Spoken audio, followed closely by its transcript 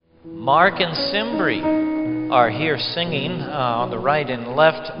Mark and Simbri are here singing on the right and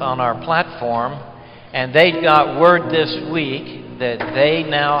left on our platform, and they got word this week that they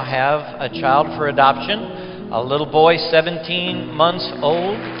now have a child for adoption, a little boy 17 months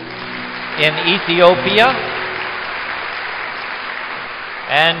old in Ethiopia,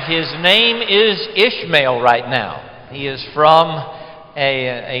 and his name is Ishmael right now. He is from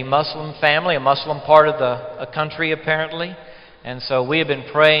a Muslim family, a Muslim part of the country apparently. And so we have been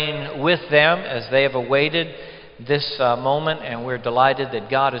praying with them as they have awaited this moment, and we're delighted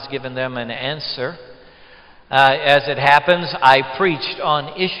that God has given them an answer. As it happens, I preached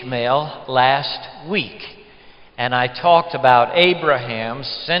on Ishmael last week, and I talked about Abraham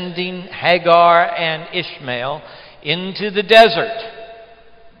sending Hagar and Ishmael into the desert,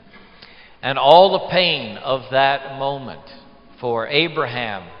 and all the pain of that moment for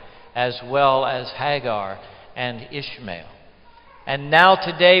Abraham as well as Hagar and Ishmael. And now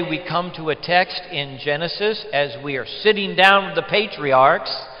today we come to a text in Genesis as we are sitting down with the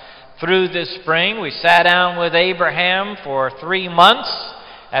patriarchs through this spring. We sat down with Abraham for 3 months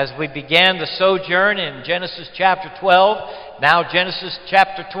as we began the sojourn in Genesis chapter 12. Now Genesis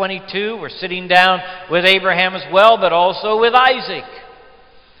chapter 22. We're sitting down with Abraham as well, but also with Isaac.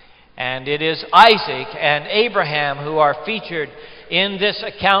 And it is Isaac and Abraham who are featured in this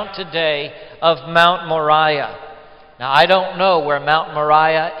account today of Mount Moriah. Now, I don't know where Mount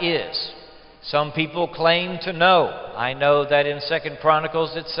Moriah is. Some people claim to know. I know that in 2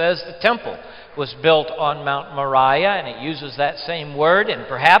 Chronicles it says the temple was built on Mount Moriah, and it uses that same word, and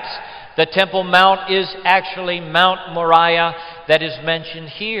perhaps the Temple Mount is actually Mount Moriah that is mentioned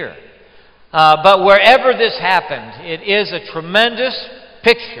here. But wherever this happened, it is a tremendous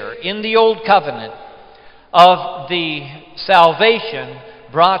picture in the Old Covenant of the salvation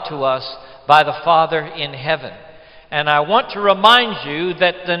brought to us by the Father in heaven. And I want to remind you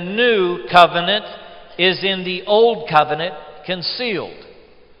that the new covenant is in the Old Covenant concealed.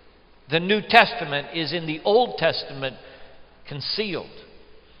 The New Testament is in the Old Testament concealed.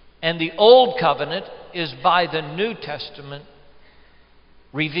 And the Old Covenant is by the New Testament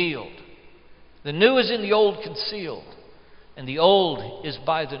revealed. The new is in the Old concealed, and the Old is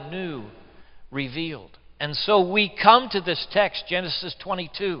by the New revealed. And so we come to this text, Genesis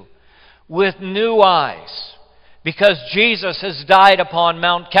 22, with new eyes. Because Jesus has died upon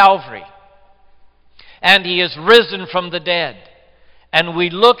Mount Calvary, and He is risen from the dead. And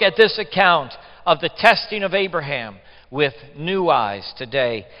we look at this account of the testing of Abraham with new eyes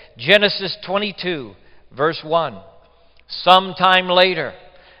today. Genesis 22, verse 1. Sometime later,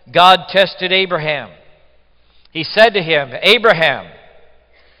 God tested Abraham. He said to him, "Abraham,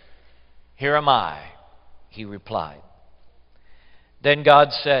 here am I," he replied. Then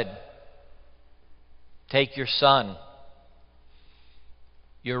God said, "Take your son,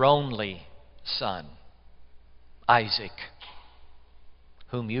 your only son, Isaac,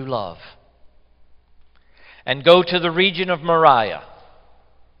 whom you love, and go to the region of Moriah.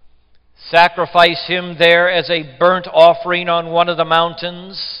 Sacrifice him there as a burnt offering on one of the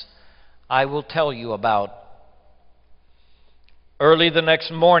mountains I will tell you about." Early the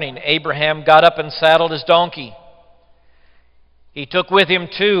next morning, Abraham got up and saddled his donkey. He took with him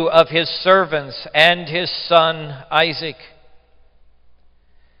 2 of his servants and his son Isaac.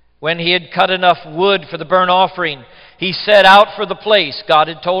 When he had cut enough wood for the burnt offering, he set out for the place God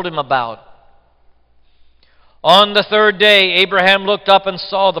had told him about. On the 3rd day, Abraham looked up and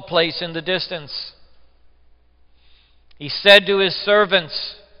saw the place in the distance. He said to his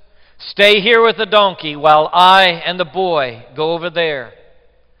servants, "Stay here with the donkey while I and the boy go over there.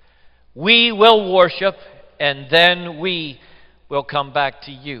 We will worship, and then we will come back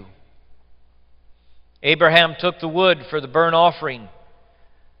to you." Abraham took the wood for the burnt offering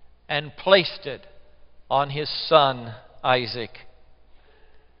and placed it on his son Isaac.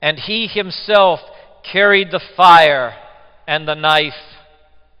 And he himself carried the fire and the knife.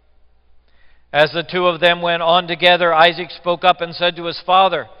 As the 2 of them went on together, Isaac spoke up and said to his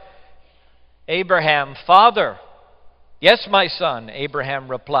father, "Abraham, father." "Yes, my son," Abraham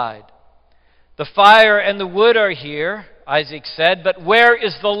replied. "The fire and the wood are here," Isaac said, "but where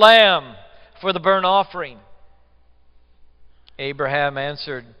is the lamb for the burnt offering?" Abraham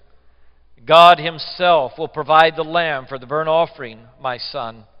answered, "God himself will provide the lamb for the burnt offering, my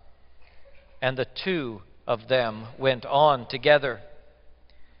son." And the 2 of them went on together.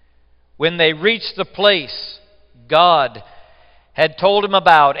 When they reached the place God had told him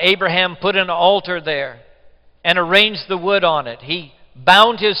about, Abraham put an altar there and arranged the wood on it. He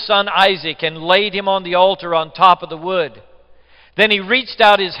bound his son Isaac and laid him on the altar on top of the wood. Then he reached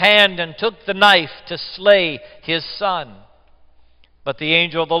out his hand and took the knife to slay his son. But the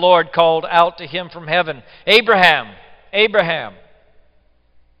angel of the Lord called out to him from heaven, Abraham, Abraham.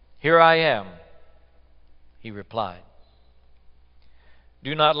 Here I am, he replied.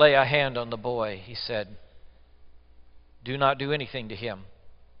 Do not lay a hand on the boy, he said. Do not do anything to him.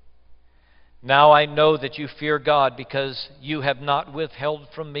 Now I know that you fear God because you have not withheld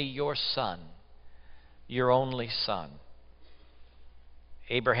from me your son, your only son.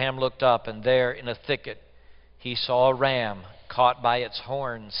 Abraham looked up, and there in a thicket he saw a ram caught by its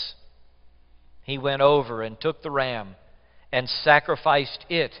horns. He went over and took the ram and sacrificed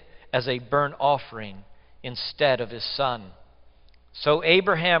it as a burnt offering instead of his son. So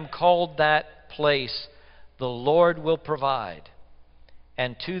Abraham called that place, the Lord will provide.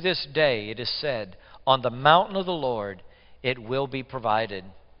 And to this day it is said, on the mountain of the Lord it will be provided.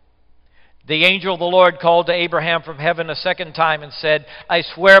 The angel of the Lord called to Abraham from heaven a second time and said, I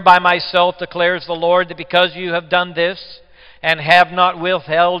swear by myself, declares the Lord, that because you have done this and have not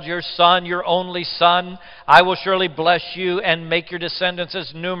withheld your son, your only son, I will surely bless you and make your descendants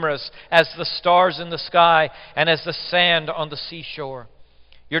as numerous as the stars in the sky and as the sand on the seashore.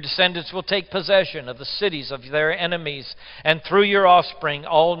 Your descendants will take possession of the cities of their enemies, and through your offspring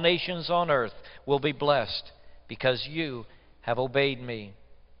all nations on earth will be blessed, because you have obeyed me.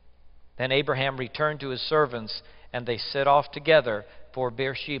 Then Abraham returned to his servants, and they set off together for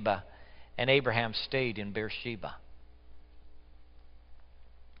Beersheba, and Abraham stayed in Beersheba.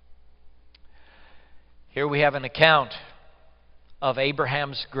 Here we have an account of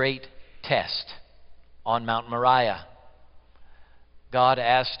Abraham's great test on Mount Moriah. God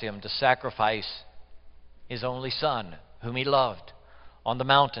asked him to sacrifice his only son, whom he loved, on the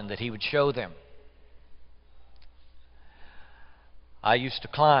mountain that he would show them. I used to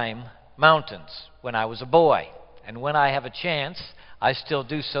climb mountains when I was a boy, and when I have a chance, I still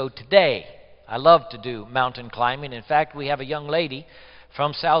do so today. I love to do mountain climbing. In fact, we have a young lady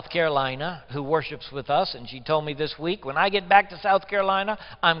from South Carolina who worships with us, and she told me this week, when I get back to South Carolina,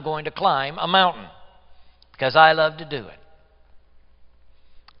 I'm going to climb a mountain because I love to do it.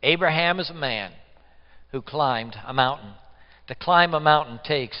 Abraham is a man who climbed a mountain. To climb a mountain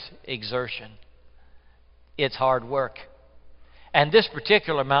takes exertion. It's hard work. And this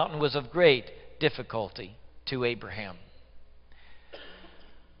particular mountain was of great difficulty to Abraham.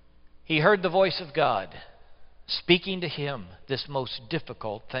 He heard the voice of God speaking to him this most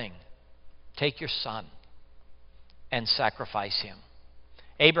difficult thing. Take your son and sacrifice him.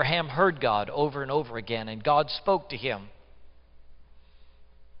 Abraham heard God over and over again, and God spoke to him.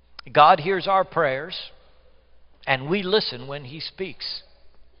 God hears our prayers, and we listen when he speaks.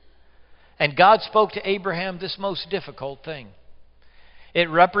 And God spoke to Abraham this most difficult thing. It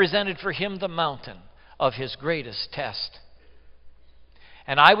represented for him the mountain of his greatest test.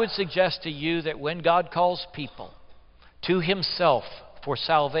 And I would suggest to you that when God calls people to himself for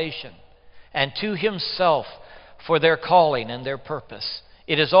salvation and to himself for their calling and their purpose,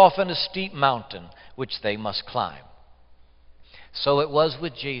 it is often a steep mountain which they must climb. So it was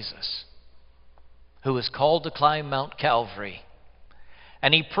with Jesus, who was called to climb Mount Calvary.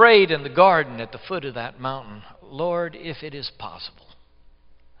 And he prayed in the garden at the foot of that mountain, Lord, if it is possible,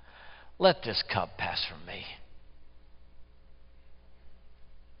 let this cup pass from me.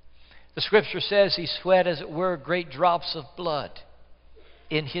 The scripture says he sweat, as it were, great drops of blood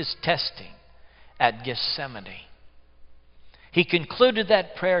in his testing at Gethsemane. He concluded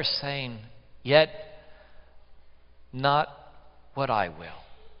that prayer saying, yet not what I will,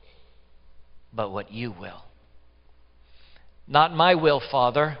 but what you will. Not my will,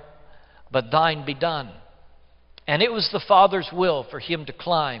 Father, but thine be done. And it was the Father's will for him to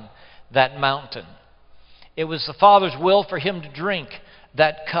climb that mountain. It was the Father's will for him to drink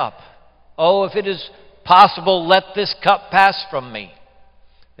that cup. Oh, if it is possible, let this cup pass from me.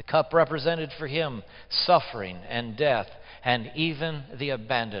 The cup represented for him suffering and death, and even the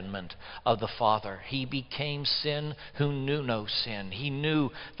abandonment of the Father. He became sin who knew no sin. He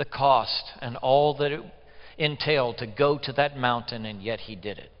knew the cost and all that it entailed to go to that mountain, and yet he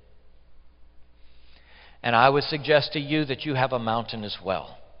did it. And I would suggest to you that you have a mountain as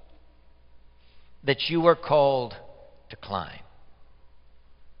well, that you are called to climb.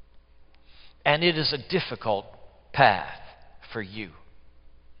 And it is a difficult path for you.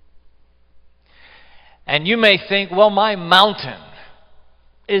 And you may think, well, my mountain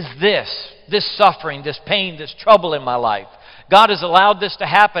is this suffering, this pain, this trouble in my life. God has allowed this to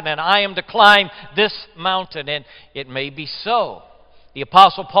happen, and I am to climb this mountain. And it may be so. The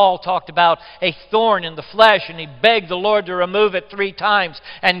Apostle Paul talked about a thorn in the flesh, and he begged the Lord to remove it 3 times.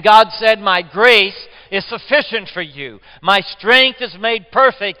 And God said, my grace is sufficient for you. My strength is made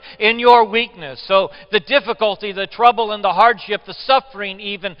perfect in your weakness. So the difficulty, the trouble, and the hardship, the suffering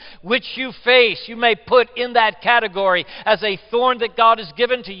even, which you face, you may put in that category as a thorn that God has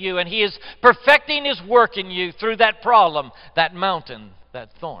given to you, and He is perfecting His work in you through that problem, that mountain, that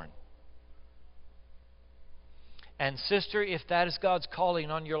thorn. And sister, if that is God's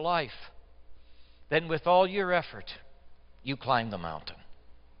calling on your life, then with all your effort, you climb the mountain.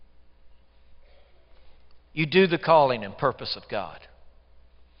 You do the calling and purpose of God.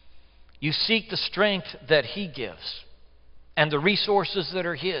 You seek the strength that He gives and the resources that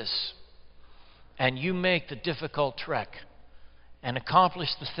are His. And you make the difficult trek and accomplish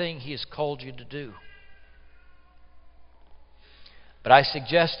the thing He has called you to do. But I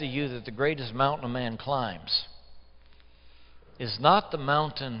suggest to you that the greatest mountain a man climbs is not the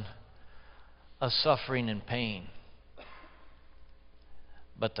mountain of suffering and pain,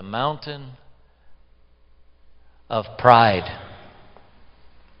 but the mountain of pride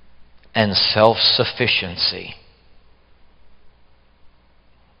and self-sufficiency.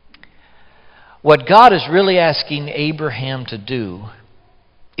 What God is really asking Abraham to do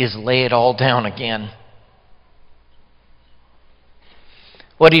is lay it all down again.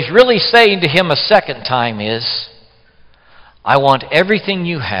 What He's really saying to him a second time is, I want everything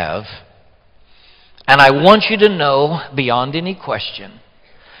you have, and I want you to know beyond any question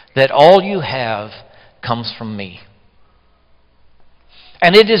that all you have comes from me.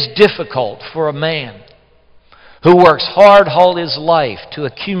 And it is difficult for a man who works hard all his life to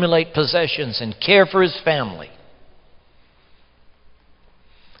accumulate possessions and care for his family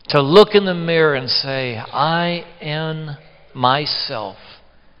to look in the mirror and say, I in myself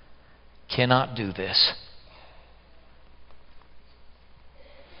cannot do this.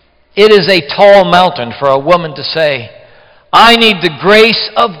 It is a tall mountain for a woman to say, I need the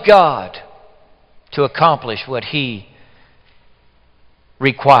grace of God to accomplish what He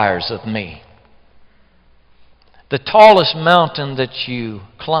requires of me. The tallest mountain that you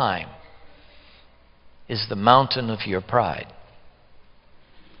climb is the mountain of your pride.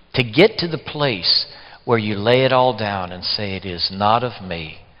 To get to the place where you lay it all down and say, it is not of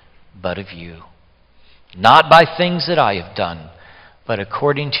me, but of you. Not by things that I have done, but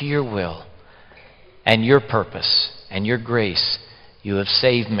according to your will and your purpose and your grace, you have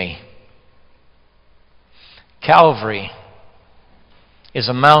saved me. Calvary is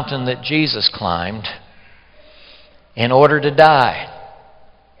a mountain that Jesus climbed in order to die.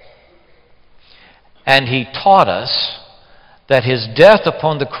 And He taught us that His death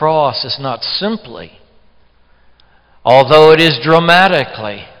upon the cross is not simply, although it is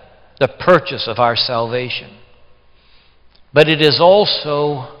dramatically, the purchase of our salvation, but it is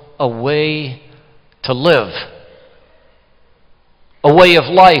also a way to live, a way of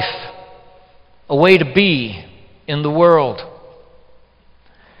life, a way to be in the world.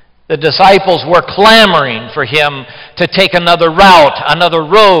 The disciples were clamoring for Him to take another route, another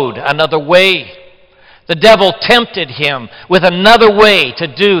road, another way. The devil tempted Him with another way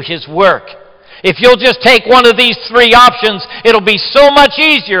to do His work. If you'll just take one of these three options, it'll be so much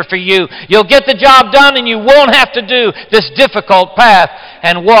easier for you. You'll get the job done and you won't have to do this difficult path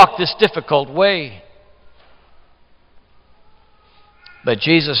and walk this difficult way. But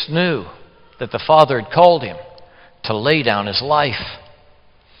Jesus knew that the Father had called Him to lay down His life.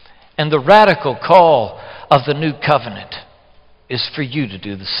 And the radical call of the new covenant is for you to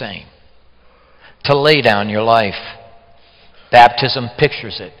do the same. To lay down your life. Baptism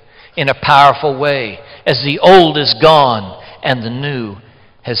pictures it in a powerful way as the old is gone and the new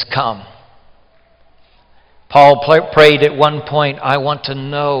has come. Paul prayed at one point, I want to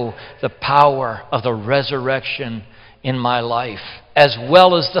know the power of the resurrection in my life, as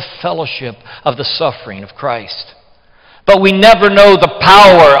well as the fellowship of the suffering of Christ. But we never know the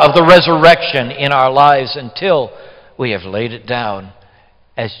power of the resurrection in our lives until we have laid it down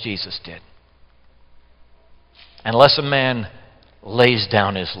as Jesus did. Unless a man lays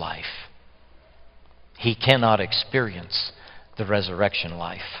down his life, he cannot experience the resurrection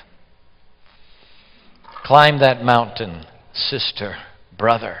life. Climb that mountain, sister,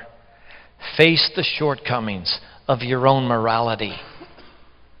 brother. Face the shortcomings of your own morality,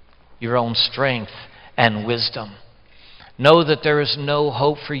 your own strength and wisdom. Know that there is no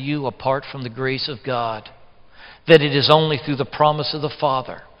hope for you apart from the grace of God, that it is only through the promise of the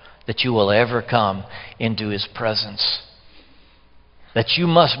Father that you will ever come into His presence, that you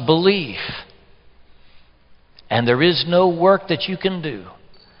must believe, and there is no work that you can do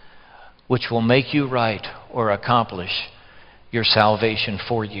which will make you right or accomplish your salvation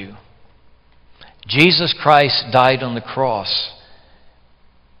for you. Jesus Christ died on the cross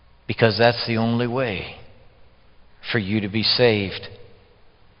because that's the only way for you to be saved.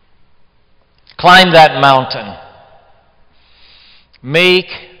 Climb that mountain. Make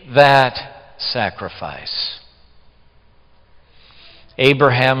that sacrifice.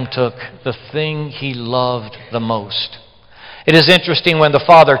 Abraham took the thing he loved the most. It is interesting when the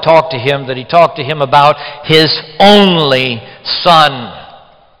father talked to him that he talked to him about his only son.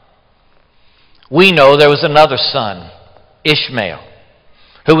 We know there was another son, Ishmael,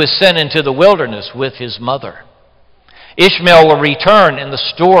 who was sent into the wilderness with his mother. Ishmael will return in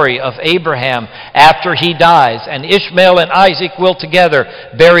the story of Abraham after he dies, and Ishmael and Isaac will together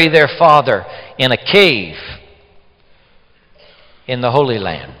bury their father in a cave in the Holy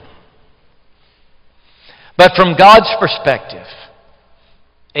Land. But from God's perspective,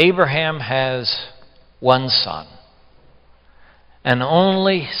 Abraham has one son, an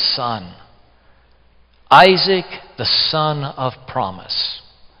only son, Isaac, the son of promise.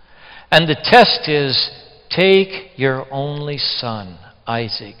 And the test is, take your only son,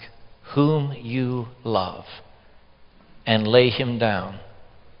 Isaac, whom you love, and lay him down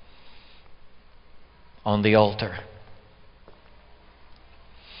on the altar.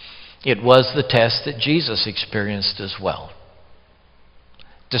 It was the test that Jesus experienced as well.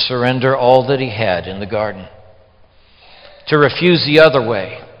 To surrender all that he had in the garden. To refuse the other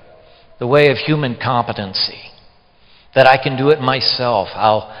way, the way of human competency. That I can do it myself.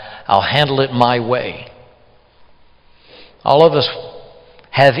 I'll handle it my way. All of us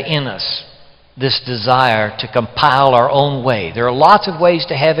have in us this desire to compile our own way. There are lots of ways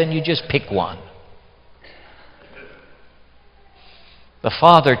to heaven, you just pick one. The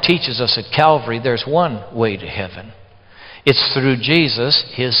Father teaches us at Calvary there's one way to heaven. It's through Jesus,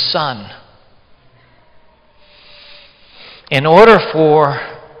 His Son. In order for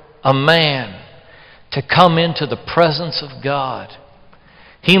a man to come into the presence of God,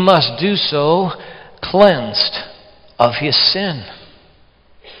 he must do so cleansed of his sin.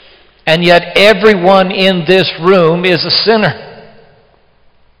 And yet everyone in this room is a sinner.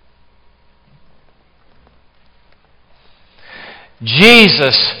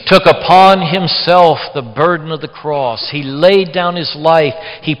 Jesus took upon himself the burden of the cross. He laid down his life.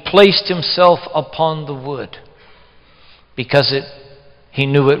 He placed himself upon the wood because he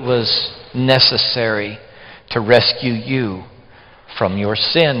knew it was necessary to rescue you from your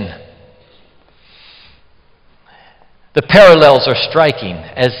sin. The parallels are striking.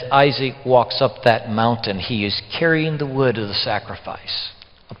 As Isaac walks up that mountain, he is carrying the wood of the sacrifice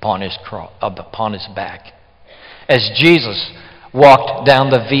upon his back. As Jesus walked down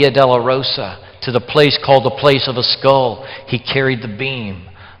the Via Dolorosa to the place called the place of a skull, he carried the beam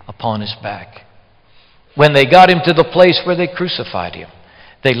upon his back. When they got him to the place where they crucified him,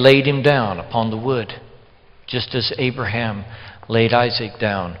 they laid him down upon the wood, just as Abraham laid Isaac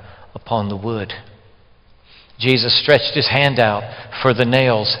down upon the wood. Jesus stretched his hand out for the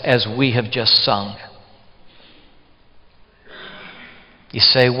nails as we have just sung. You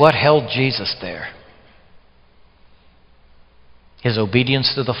say, what held Jesus there? His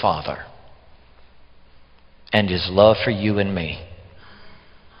obedience to the Father and his love for you and me.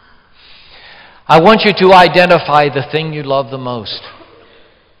 I want you to identify the thing you love the most.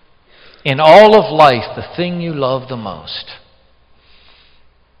 In all of life, the thing you love the most.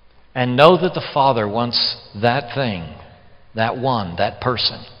 And know that the Father wants that thing, that one, that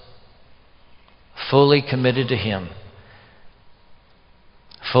person, fully committed to Him,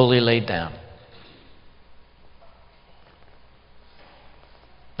 fully laid down.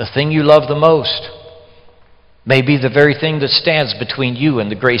 The thing you love the most may be the very thing that stands between you and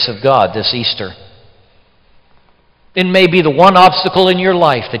the grace of God this Easter. It may be the one obstacle in your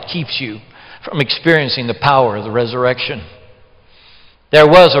life that keeps you from experiencing the power of the resurrection. There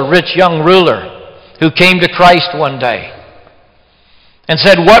was a rich young ruler who came to Christ one day and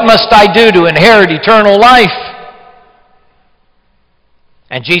said, "What must I do to inherit eternal life?"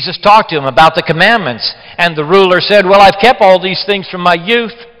 And Jesus talked to him about the commandments. And the ruler said, "Well, I've kept all these things from my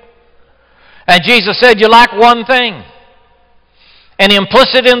youth." And Jesus said, "You lack one thing." And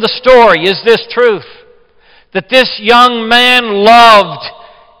implicit in the story is this truth, that this young man loved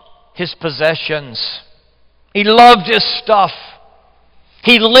his possessions. He loved his stuff.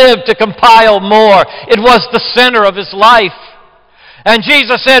 He lived to compile more. It was the center of his life. And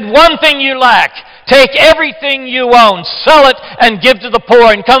Jesus said, "One thing you lack. Take everything you own, sell it, and give to the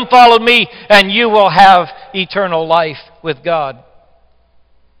poor, and come follow me, and you will have eternal life with God."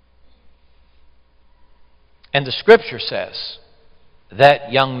 And the Scripture says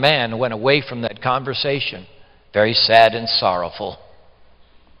that young man went away from that conversation very sad and sorrowful.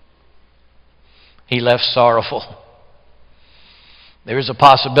 He left sorrowful There is a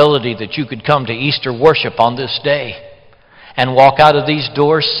possibility that you could come to Easter worship on this day and walk out of these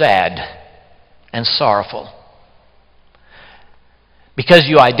doors sad and sorrowful because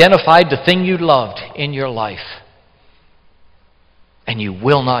you identified the thing you loved in your life and you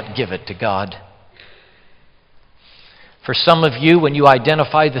will not give it to God. For some of you, when you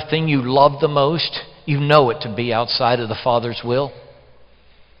identify the thing you love the most, you know it to be outside of the Father's will.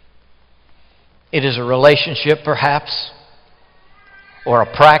 It is a relationship, perhaps, or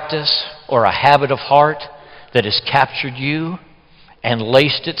a practice, or a habit of heart that has captured you and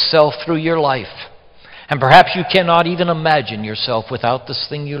laced itself through your life. And perhaps you cannot even imagine yourself without this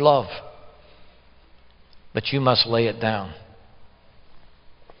thing you love. But you must lay it down.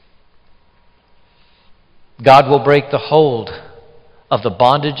 God will break the hold of the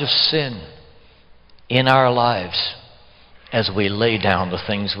bondage of sin in our lives as we lay down the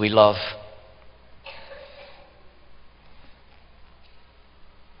things we love.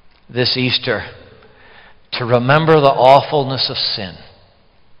 This Easter, to remember the awfulness of sin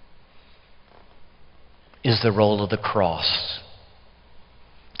is the role of the cross.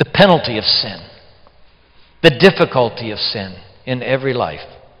 The penalty of sin. The difficulty of sin in every life.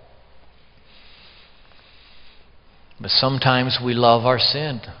 But sometimes we love our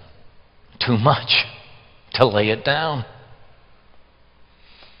sin too much to lay it down.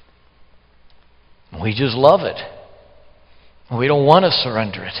 We just love it. We don't want to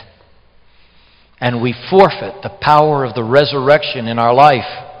surrender it. And we forfeit the power of the resurrection in our life.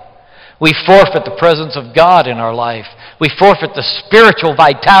 We forfeit the presence of God in our life. We forfeit the spiritual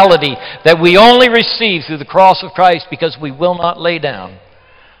vitality that we only receive through the cross of Christ because we will not lay down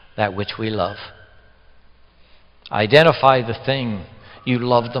that which we love. Identify the thing you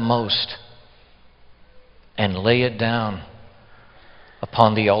love the most and lay it down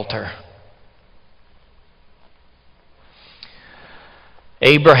upon the altar.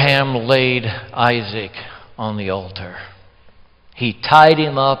 Abraham laid Isaac on the altar. He tied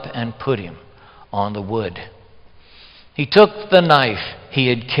him up and put him on the wood. He took the knife he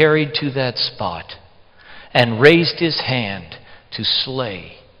had carried to that spot and raised his hand to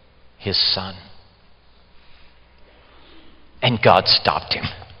slay his son. And God stopped him.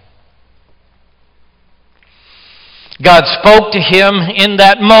 God spoke to him in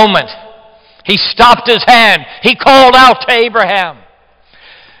that moment. He stopped his hand. He called out to Abraham,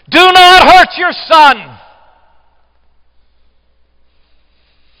 "Do not hurt your son."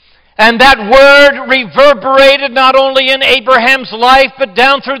 And that word reverberated not only in Abraham's life, but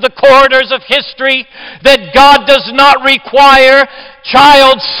down through the corridors of history, that God does not require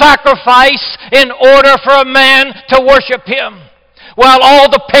child sacrifice in order for a man to worship Him. While all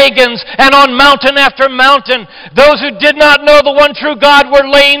the pagans and on mountain after mountain, those who did not know the one true God were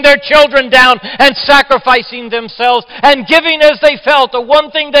laying their children down and sacrificing themselves and giving as they felt the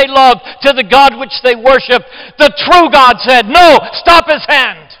one thing they loved to the God which they worshiped, the true God said, "No, stop his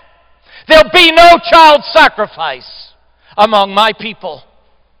hand. There'll be no child sacrifice among my people."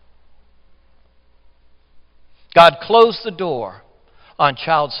 God closed the door on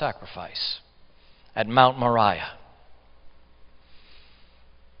child sacrifice at Mount Moriah.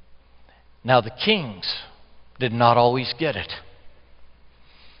 Now the kings did not always get it.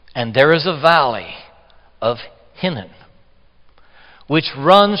 And there is a valley of Hinnom, which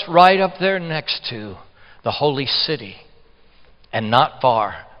runs right up there next to the holy city and not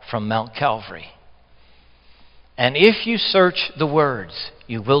far from Mount Calvary. And if you search the words,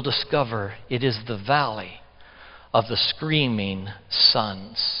 you will discover it is the valley of the screaming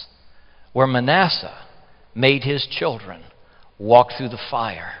sons, where Manasseh made his children walk through the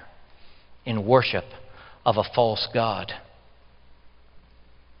fire in worship of a false god.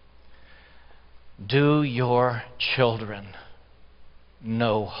 Do your children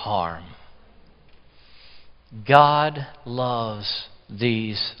no harm. God loves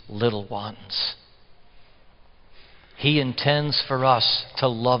these little ones. He intends for us to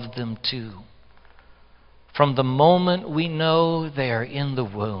love them too. From the moment we know they are in the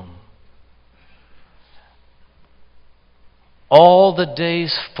womb, all the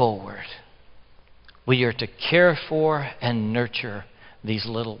days forward, we are to care for and nurture these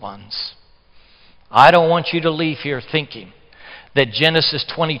little ones. I don't want you to leave here thinking that Genesis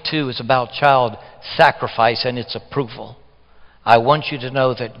 22 is about child sacrifice and its approval. I want you to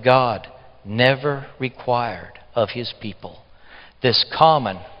know that God never required of His people this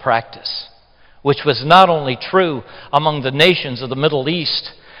common practice, which was not only true among the nations of the Middle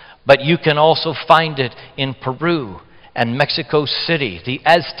East, but you can also find it in Peru and Mexico City, the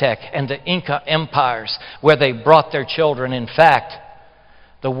Aztec and the Inca empires, where they brought their children. In fact,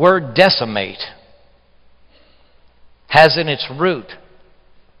 the word decimate has in its root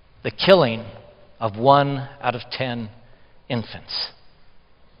the killing of 1 out of 10 infants.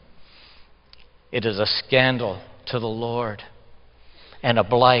 It is a scandal to the Lord and a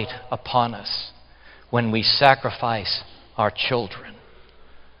blight upon us when we sacrifice our children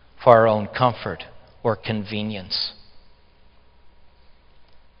for our own comfort or convenience.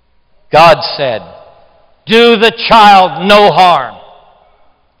 God said, "Do the child no harm."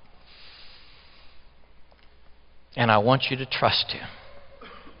 And I want you to trust Him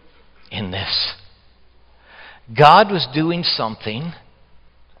in this. God was doing something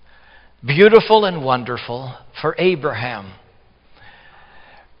beautiful and wonderful for Abraham.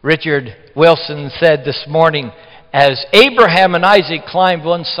 Richard Wilson said this morning, as Abraham and Isaac climbed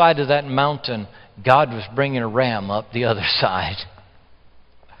one side of that mountain, God was bringing a ram up the other side.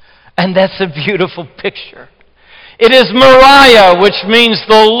 And that's a beautiful picture. It is Moriah, which means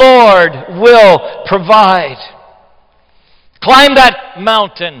the Lord will provide. Climb that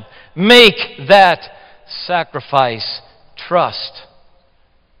mountain. Make that sacrifice. Trust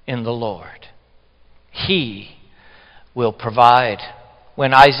in the Lord. He will provide.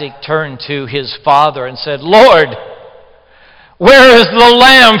 When Isaac turned to his father and said, "Lord, where is the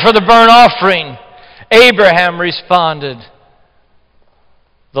lamb for the burnt offering?" Abraham responded,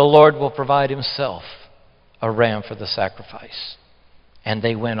 "The Lord will provide Himself a ram for the sacrifice." And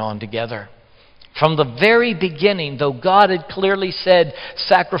they went on together. From the very beginning, though God had clearly said,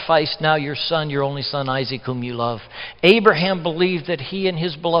 "Sacrifice now your son, your only son Isaac, whom you love," Abraham believed that he and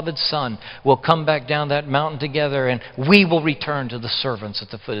his beloved son will come back down that mountain together, and we will return to the servants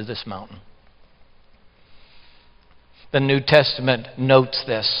at the foot of this mountain. The New Testament notes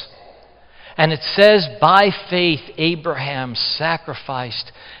this. And it says, by faith Abraham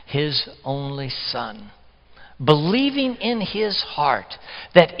sacrificed his only son, believing in his heart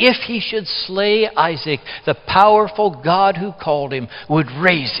that if he should slay Isaac, the powerful God who called him would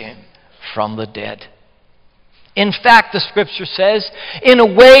raise him from the dead. In fact, the Scripture says, in a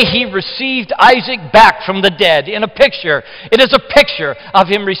way he received Isaac back from the dead. In a picture, it is a picture of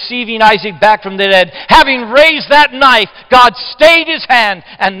him receiving Isaac back from the dead. Having raised that knife, God stayed His hand,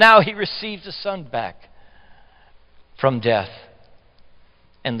 and now he receives his son back from death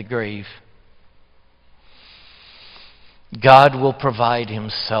and the grave. God will provide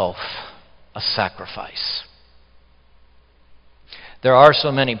Himself a sacrifice. There are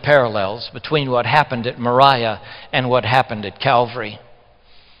so many parallels between what happened at Moriah and what happened at Calvary.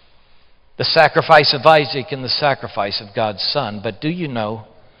 The sacrifice of Isaac and the sacrifice of God's Son. But do you know,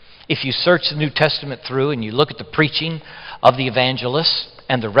 if you search the New Testament through and you look at the preaching of the evangelists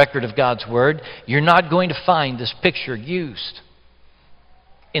and the record of God's Word, you're not going to find this picture used.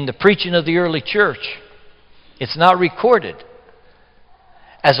 In the preaching of the early church, it's not recorded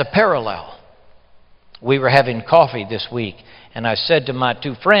as a parallel. We were having coffee this week, and I said to my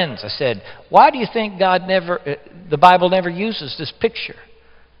two friends, I said, "Why do you think the Bible never uses this picture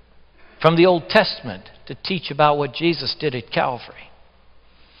from the Old Testament to teach about what Jesus did at Calvary?"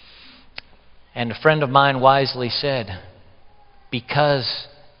 And a friend of mine wisely said, "Because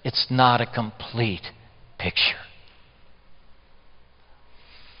it's not a complete picture.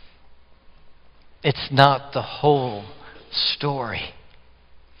 It's not the whole story."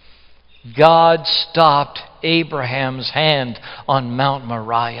 God stopped Abraham's hand on Mount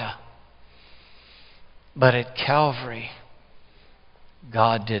Moriah. But at Calvary,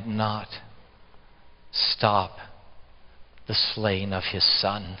 God did not stop the slaying of His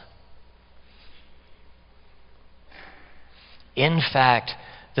Son. In fact,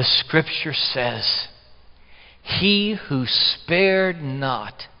 the Scripture says, He who spared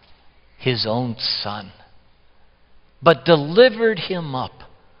not His own Son, but delivered Him up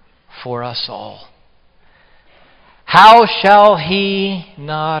for us all, how shall He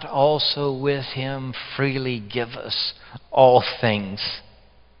not also with Him freely give us all things?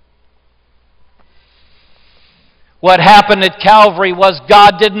 What happened at Calvary was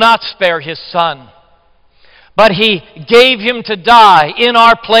God did not spare His Son, but He gave Him to die in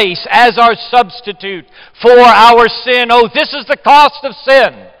our place as our substitute for our sin. Oh, this is the cost of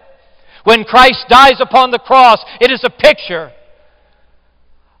sin. When Christ dies upon the cross, it is a picture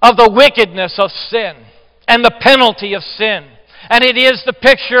of the wickedness of sin and the penalty of sin. And it is the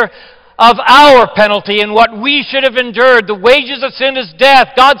picture of our penalty and what we should have endured. The wages of sin is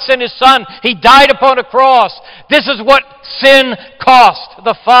death. God sent His Son. He died upon a cross. This is what sin cost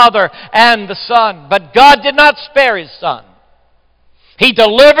the Father and the Son. But God did not spare His Son. He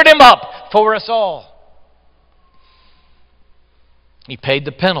delivered Him up for us all. He paid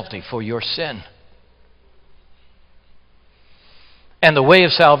the penalty for your sin. And the way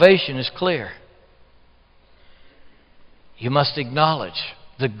of salvation is clear. You must acknowledge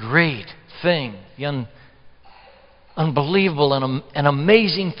the great thing, the unbelievable and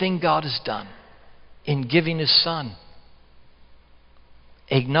amazing thing God has done in giving His Son.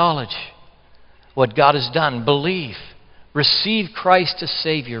 Acknowledge what God has done. Believe. Receive Christ as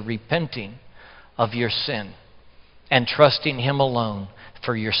Savior, repenting of your sin and trusting Him alone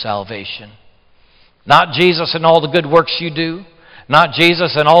for your salvation. Not Jesus and all the good works you do. Not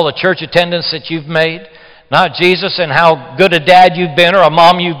Jesus and all the church attendance that you've made. Not Jesus and how good a dad you've been or a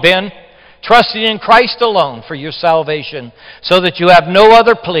mom you've been. Trusting in Christ alone for your salvation so that you have no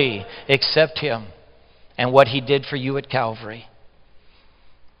other plea except Him and what He did for you at Calvary.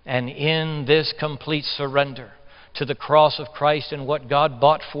 And in this complete surrender to the cross of Christ and what God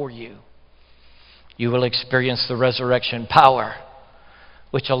bought for you, you will experience the resurrection power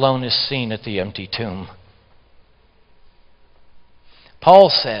which alone is seen at the empty tomb. Paul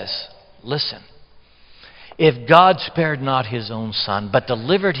says, listen, if God spared not His own Son, but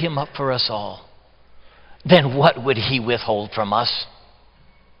delivered Him up for us all, then what would He withhold from us?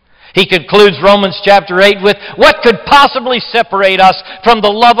 He concludes Romans chapter 8 with, what could possibly separate us from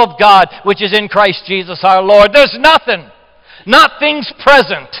the love of God which is in Christ Jesus our Lord? There's nothing. Not things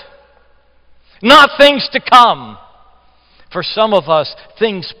present. Not things to come. For some of us,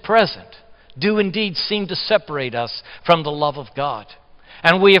 things present do indeed seem to separate us from the love of God.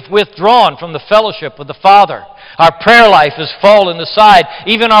 And we have withdrawn from the fellowship with the Father. Our prayer life has fallen aside.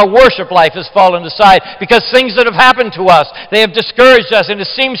 Even our worship life has fallen aside because things that have happened to us, they have discouraged us, and it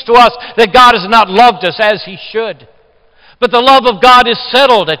seems to us that God has not loved us as He should. But the love of God is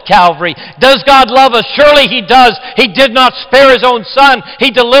settled at Calvary. Does God love us? Surely He does. He did not spare His own Son. He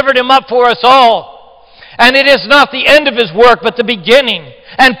delivered Him up for us all. And it is not the end of His work, but the beginning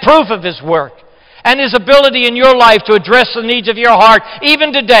and proof of His work. And His ability in your life to address the needs of your heart.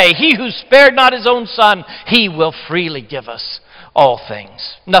 Even today, He who spared not His own Son, He will freely give us all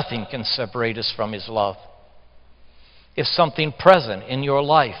things. Nothing can separate us from His love. If something present in your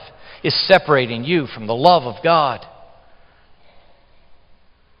life is separating you from the love of God,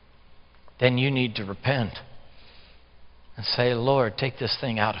 then you need to repent and say, Lord, take this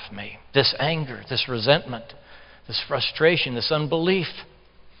thing out of me. This anger, this resentment, this frustration, this unbelief,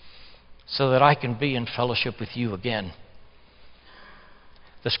 so that I can be in fellowship with You again.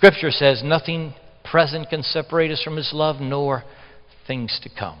 The Scripture says nothing present can separate us from His love, nor things to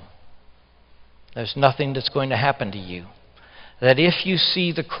come. There's nothing that's going to happen to you that if you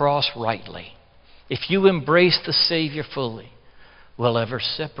see the cross rightly, if you embrace the Savior fully, will ever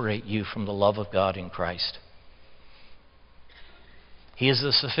separate you from the love of God in Christ. He is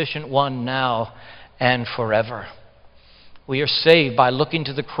the sufficient one now and forever. We are saved by looking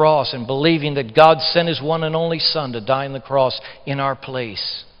to the cross and believing that God sent His one and only Son to die on the cross in our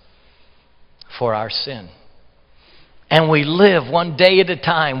place for our sin. And we live one day at a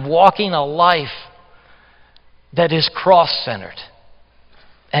time, walking a life that is cross-centered,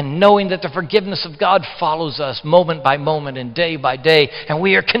 and knowing that the forgiveness of God follows us moment by moment and day by day, and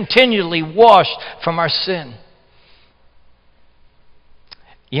we are continually washed from our sin.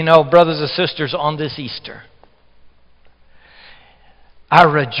 You know, brothers and sisters, on this Easter, our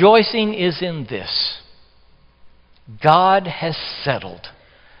rejoicing is in this. God has settled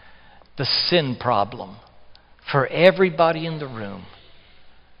the sin problem for everybody in the room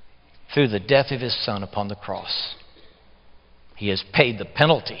through the death of His Son upon the cross. He has paid the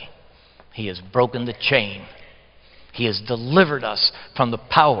penalty. He has broken the chain. He has delivered us from the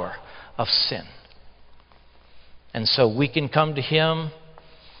power of sin. And so we can come to Him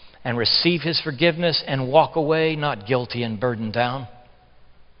and receive His forgiveness and walk away not guilty and burdened down,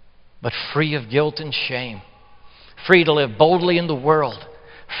 but free of guilt and shame, free to live boldly in the world,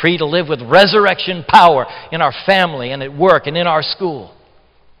 free to live with resurrection power in our family and at work and in our school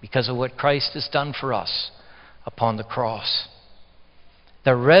because of what Christ has done for us upon the cross.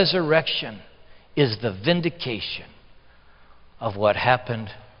 The resurrection is the vindication of what happened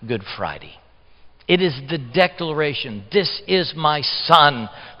Good Friday. It is the declaration, this is my Son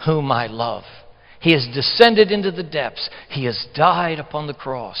whom I love. He has descended into the depths. He has died upon the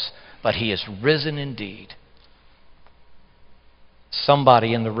cross, but He has risen indeed.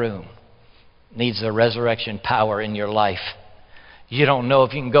 Somebody in the room needs the resurrection power in your life. You don't know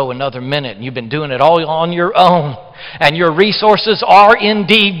if you can go another minute, and you've been doing it all on your own, and your resources are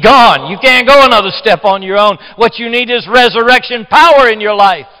indeed gone. You can't go another step on your own. What you need is resurrection power in your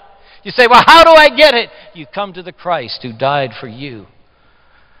life. You say, well, how do I get it? You come to the Christ who died for you,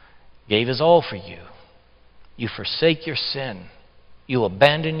 gave His all for you. You forsake your sin. You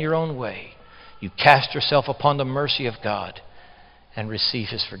abandon your own way. You cast yourself upon the mercy of God and receive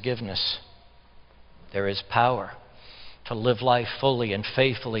His forgiveness. There is power to live life fully and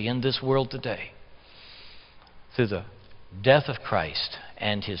faithfully in this world today through the death of Christ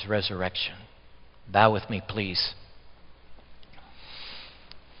and His resurrection. Bow with me, please.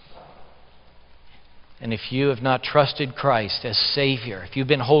 And if you have not trusted Christ as Savior, if you've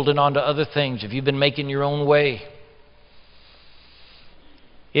been holding on to other things, if you've been making your own way,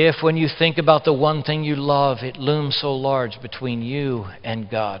 if when you think about the one thing you love, it looms so large between you and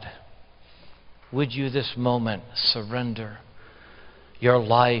God, would you this moment surrender your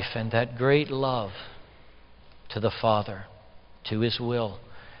life and that great love to the Father, to His will,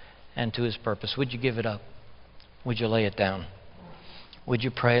 and to His purpose? Would you give it up? Would you lay it down? Would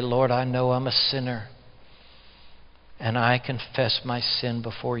you pray, Lord, I know I'm a sinner, and I confess my sin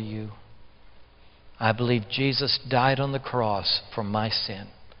before you. I believe Jesus died on the cross for my sin.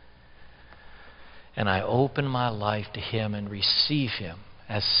 And I open my life to Him and receive Him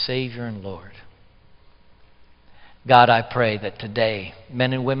as Savior and Lord. God, I pray that today,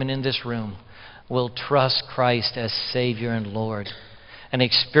 men and women in this room will trust Christ as Savior and Lord and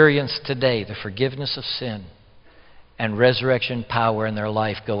experience today the forgiveness of sin and resurrection power in their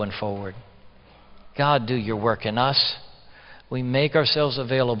life going forward. God, do your work in us. We make ourselves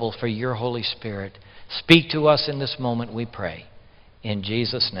available for your Holy Spirit. Speak to us in this moment, we pray. In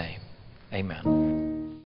Jesus' name, amen.